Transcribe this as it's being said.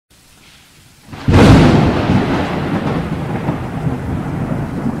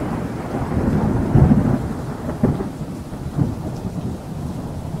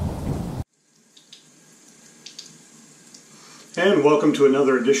And welcome to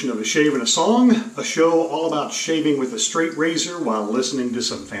another edition of A Shave and a Song, a show all about shaving with a straight razor while listening to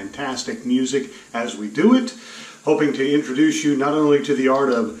some fantastic music as we do it. Hoping to introduce you not only to the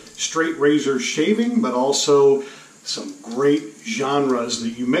art of straight razor shaving, but also some great genres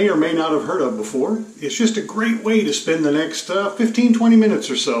that you may or may not have heard of before. It's just a great way to spend the next 15-20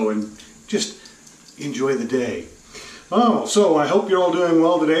 minutes or so and just enjoy the day. Oh, so I hope you're all doing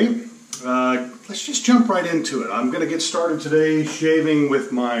well today. Let's just jump right into it. I'm going to get started today shaving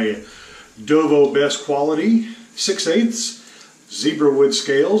with my Dovo Best Quality 6/8 zebra wood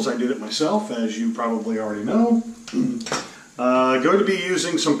scales. I did it myself, as you probably already know. Going to be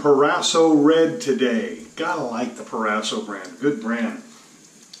using some Proraso red today. Gotta like the Proraso brand. Good brand.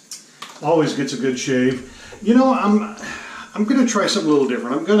 Always gets a good shave. You know, I'm going to try something a little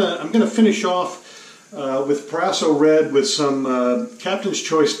different. I'm gonna finish off with Proraso red with some Captain's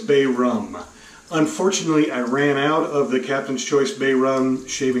Choice Bay Rum. Unfortunately, I ran out of the Captain's Choice Bay Rum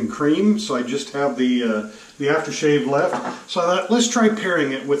shaving cream, so I just have the Aftershave left. So I thought, let's try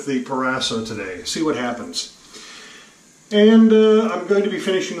pairing it with the Proraso today, see what happens. And I'm going to be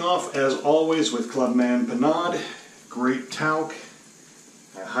finishing off, as always, with Clubman Pinuad. Great talc.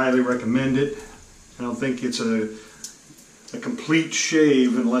 I highly recommend it. I don't think it's a complete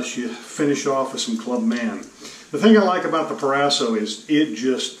shave unless you finish off with some Clubman. The thing I like about the Proraso is it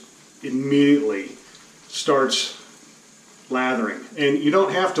just immediately starts lathering. And you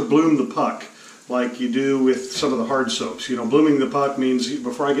don't have to bloom the puck like you do with some of the hard soaps. You know, blooming the puck means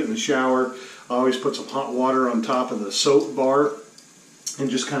before I get in the shower, I always put some hot water on top of the soap bar and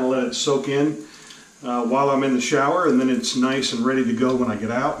just kind of let it soak in while I'm in the shower, and then it's nice and ready to go when I get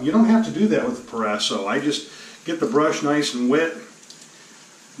out. You don't have to do that with the Proraso. I just get the brush nice and wet.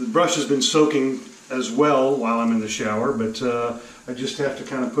 The brush has been soaking as well while I'm in the shower, but I just have to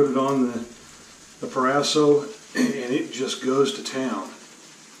kind of put it on the Proraso and it just goes to town.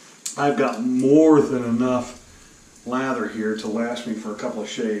 I've got more than enough lather here to last me for a couple of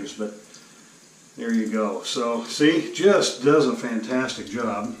shaves, but there you go. So see, just does a fantastic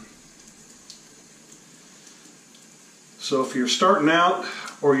job. So if you're starting out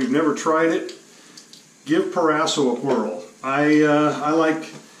or you've never tried it, give Proraso a whirl. I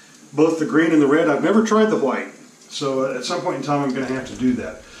like both the green and the red. I've never tried the white, so at some point in time I'm going to have to do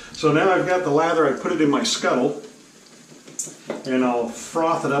that. So now I've got the lather, I put it in my scuttle, and I'll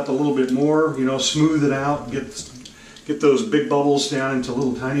froth it up a little bit more, you know, smooth it out, get those big bubbles down into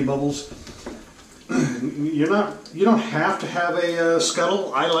little tiny bubbles. You don't have to have a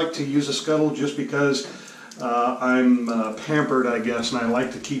scuttle. I like to use a scuttle just because I'm pampered, I guess, and I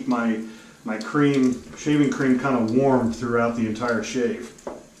like to keep my shaving cream kind of warm throughout the entire shave.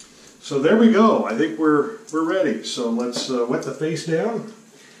 So there we go. I think we're ready. So let's wet the face down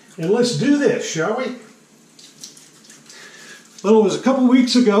and let's do this, shall we? Well, it was a couple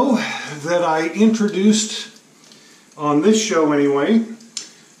weeks ago that I introduced, on this show anyway,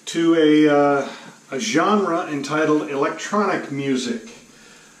 to a genre entitled electronic music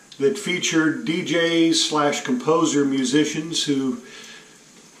that featured DJs / composer musicians who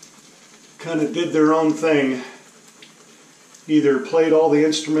kind of did their own thing, either played all the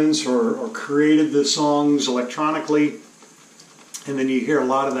instruments or created the songs electronically, and then you hear a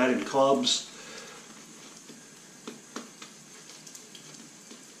lot of that in clubs.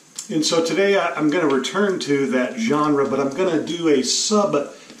 And so today I'm going to return to that genre, but I'm going to do a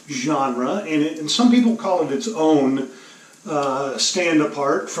sub-genre, and some people call it its own stand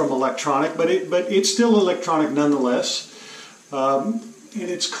apart from electronic, but it's still electronic nonetheless, and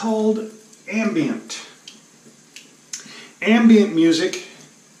it's called Ambient. Ambient music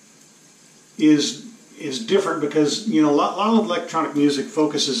is different because, you know, a lot of electronic music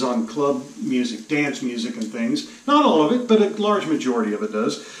focuses on club music, dance music and things. Not all of it, but a large majority of it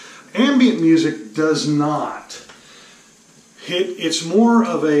does. Ambient music does not. It's more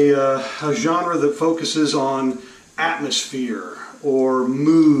of a genre that focuses on atmosphere or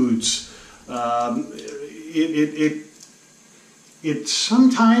moods. It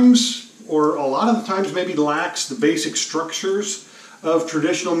sometimes, or a lot of the times, maybe lacks the basic structures of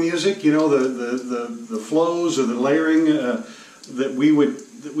traditional music. You know, the flows or the layering that we would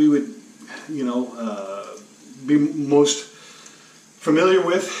you know be most familiar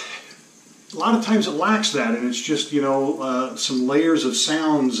with. A lot of times it lacks that, and it's just, you know, some layers of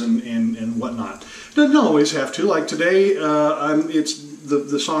sounds and whatnot. Doesn't always have to. Like today, it's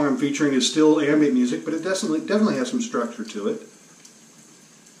the song I'm featuring is still ambient music, but it definitely has some structure to it.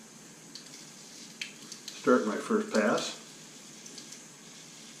 Start my first pass.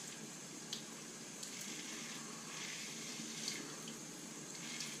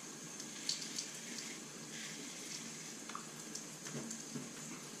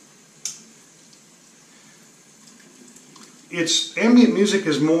 ambient music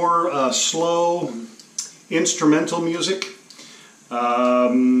is more slow instrumental music.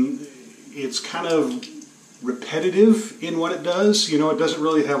 It's kind of repetitive in what it does. You know, it doesn't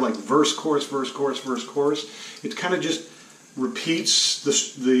really have like verse, chorus, verse, chorus, verse, chorus. It kind of just repeats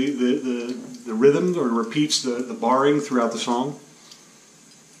the rhythm, or repeats the barring throughout the song.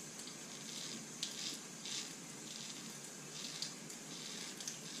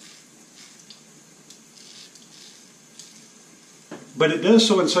 But it does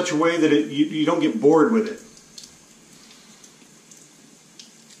so in such a way that you don't get bored with it.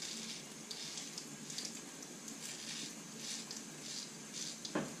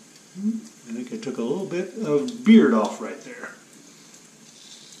 I think I took a little bit of beard off right there.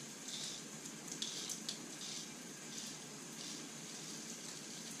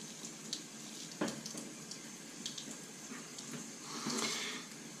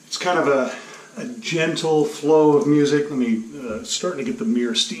 It's kind of a gentle flow of music. Let me starting to get the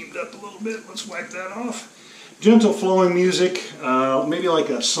mirror steamed up a little bit. Let's wipe that off. Gentle flowing music, maybe like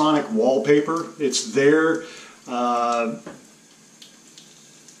a sonic wallpaper. It's there, but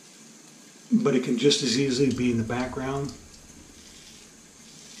it can just as easily be in the background.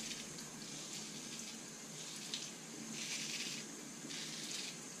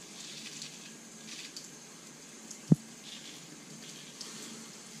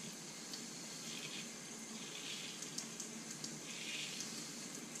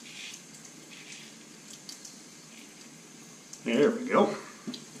 There we go.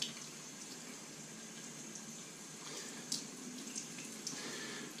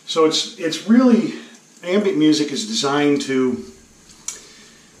 So it's really, ambient music is designed to,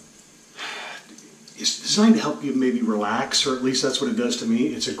 it's designed to help you maybe relax, or at least that's what it does to me.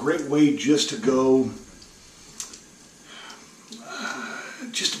 It's a great way just to go,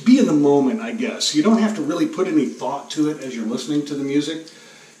 just be in the moment, I guess. You don't have to really put any thought to it as you're listening to the music.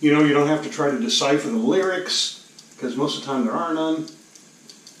 You know, you don't have to try to decipher the lyrics, because most of the time there are none.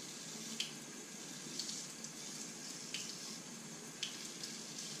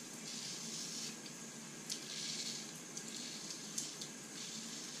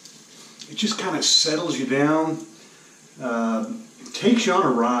 It just kind of settles you down, takes you on a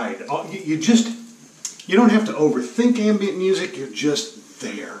ride. You don't have to overthink ambient music, you're just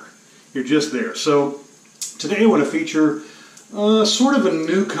there. You're just there. So today I want to feature sort of a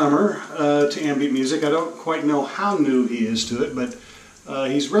newcomer to ambient music. I don't quite know how new he is to it, but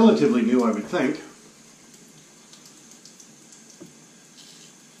he's relatively new, I would think.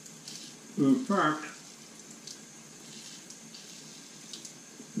 In fact,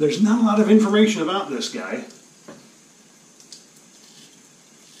 there's not a lot of information about this guy.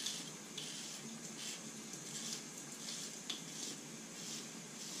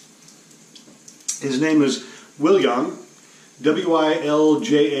 His name is Wiljan,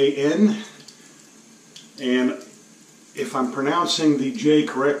 W-I-L-J-A-N, and if I'm pronouncing the J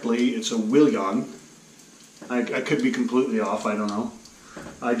correctly, it's a Wiljan. I could be completely off, I don't know.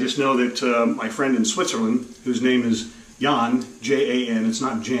 I just know that my friend in Switzerland, whose name is Jan, J-A-N, it's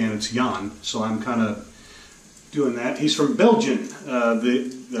not Jan, it's Jan, so I'm kind of doing that. He's from Belgium.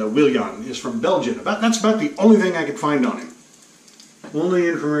 The Wiljan is from Belgium. That's about the only thing I could find on him. Only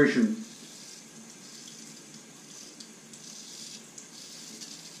information.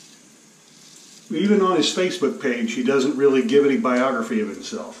 Even on his Facebook page, he doesn't really give any biography of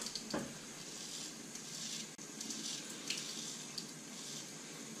himself.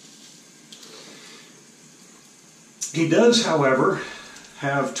 He does, however,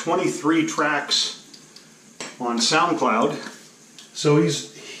 have 23 tracks on SoundCloud, so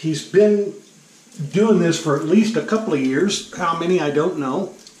he's been doing this for at least a couple of years. How many, I don't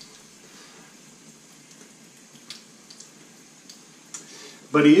know.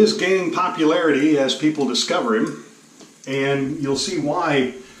 But he is gaining popularity as people discover him, and you'll see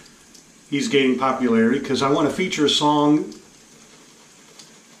why he's gaining popularity, because I want to feature a song.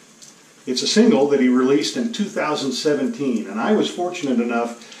 It's a single that he released in 2017, and I was fortunate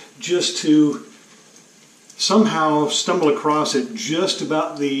enough just to somehow stumble across it just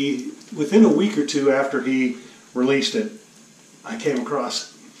about within a week or two after he released it. I came across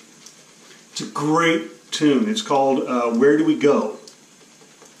it. It's a great tune. It's called Where Do We Go?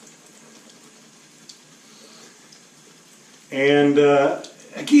 And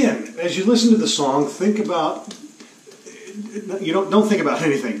again, as you listen to the song, think about, don't think about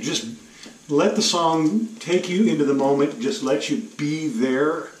anything. Just let the song take you into the moment. Just let you be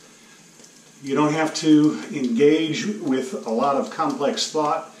there. You don't have to engage with a lot of complex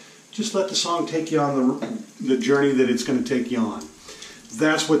thought. Just let the song take you on the journey that it's going to take you on.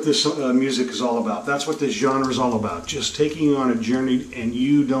 That's what this music is all about. That's what this genre is all about. Just taking you on a journey, and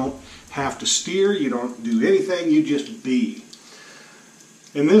you don't have to steer, you don't do anything, you just be.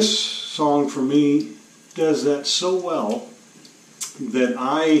 And this song for me does that so well that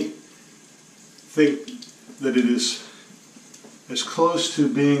I think that it is as close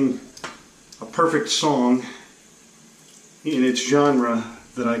to being a perfect song in its genre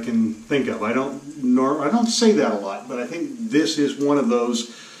that I can think of. I don't say that a lot, but I think this is one of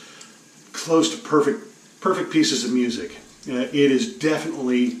those close to perfect pieces of music. It is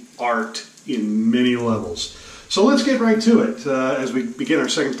definitely art in many levels. So let's get right to it as we begin our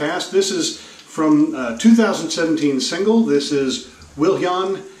second pass. This is from 2017 single. This is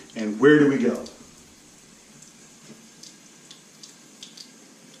Wiljan and Where Do We Go?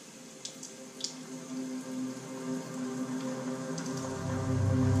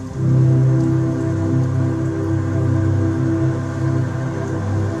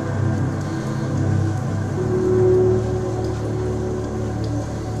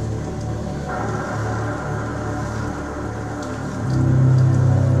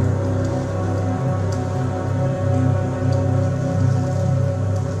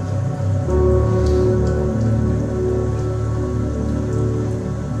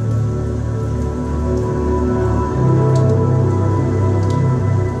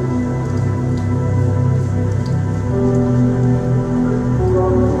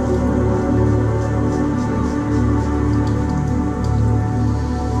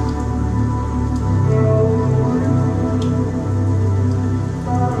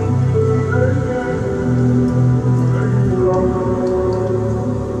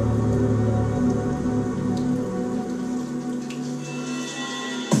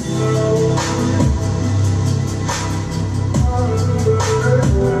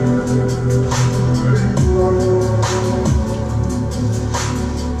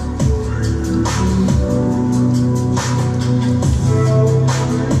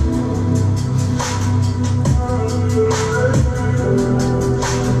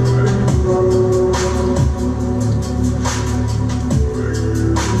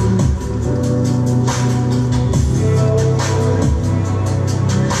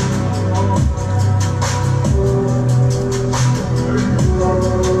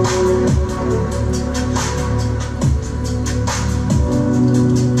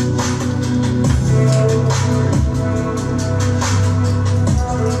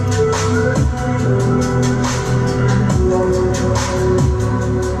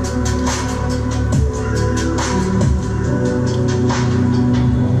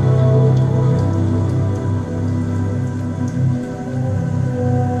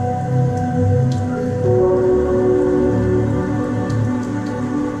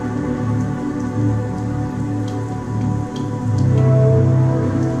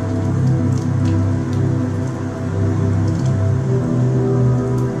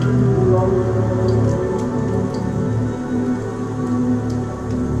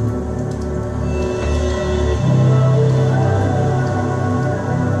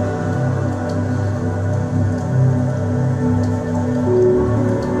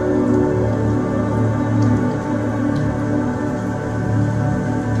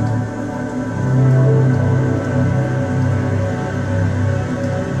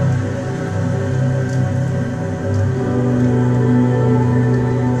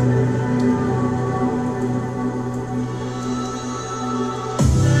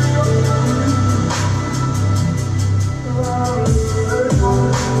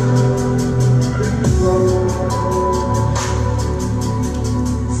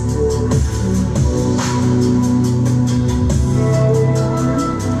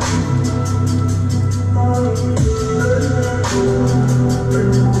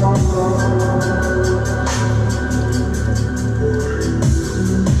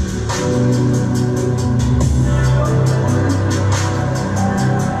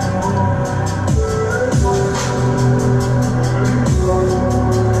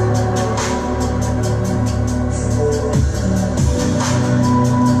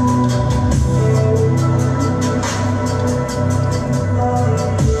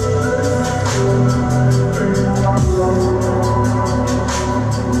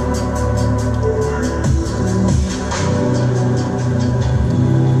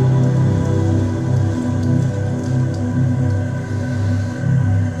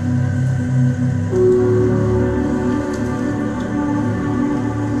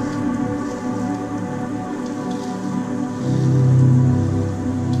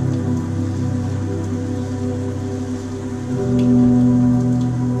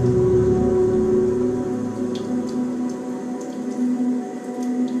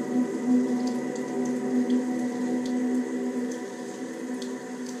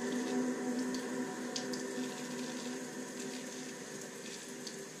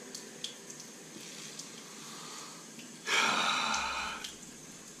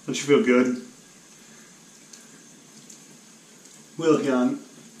 Don't you feel good? Wiljan,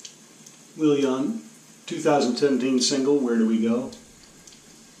 2017 single, Where Do We Go?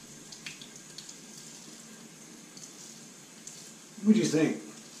 What do you think?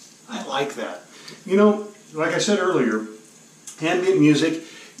 I like that. You know, like I said earlier, ambient music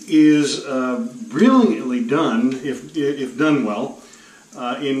is brilliantly done, if done well,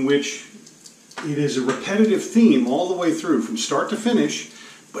 in which it is a repetitive theme all the way through, from start to finish,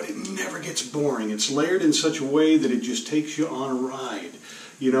 but it never gets boring. It's layered in such a way that it just takes you on a ride,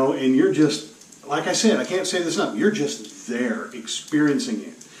 you know, and you're just, like I said, I can't say this enough, you're just there, experiencing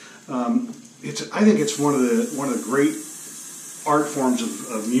it. I think it's one of the great art forms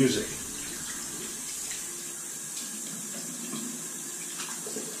of music.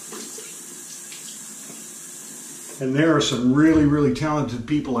 And there are some really, really talented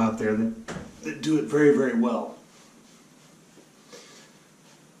people out there that do it very, very well.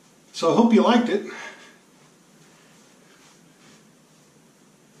 So I hope you liked it.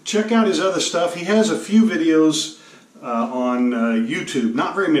 Check out his other stuff. He has a few videos on YouTube.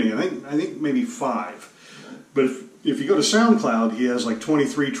 Not very many. I think maybe 5. But if you go to SoundCloud, he has like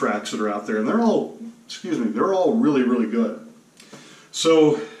 23 tracks that are out there, and they're all, they're all really, really good.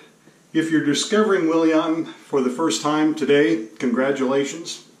 So if you're discovering Wiljan for the first time today,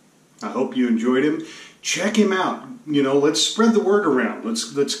 congratulations. I hope you enjoyed him. Check him out. You know, let's spread the word around.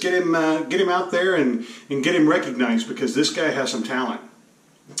 Let's get him out there and get him recognized, because this guy has some talent.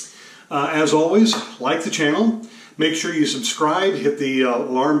 As always, like the channel. Make sure you subscribe, hit the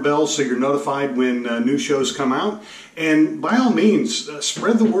alarm bell so you're notified when new shows come out. And by all means,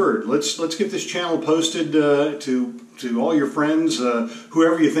 spread the word. Let's get this channel posted to all your friends,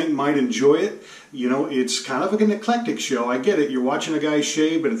 whoever you think might enjoy it. You know, it's kind of an eclectic show. I get it. You're watching a guy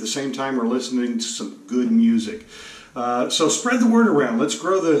shave, but at the same time we're listening to some good music. So spread the word around. Let's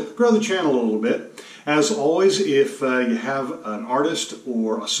grow the channel a little bit. As always, if you have an artist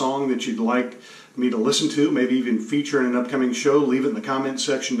or a song that you'd like me to listen to, maybe even feature in an upcoming show, leave it in the comments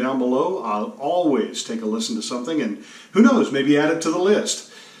section down below. I'll always take a listen to something, and who knows, maybe add it to the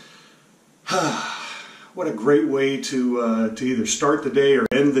list. What a great way to either start the day or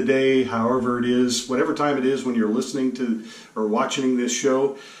end the day, however it is, whatever time it is when you're listening to or watching this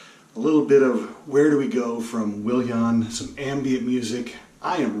show. A little bit of Where Do We Go from Wiljan, some ambient music.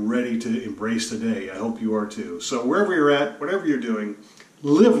 I am ready to embrace the day. I hope you are too. So wherever you're at, whatever you're doing,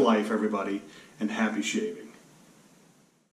 live life, everybody, and happy shaving.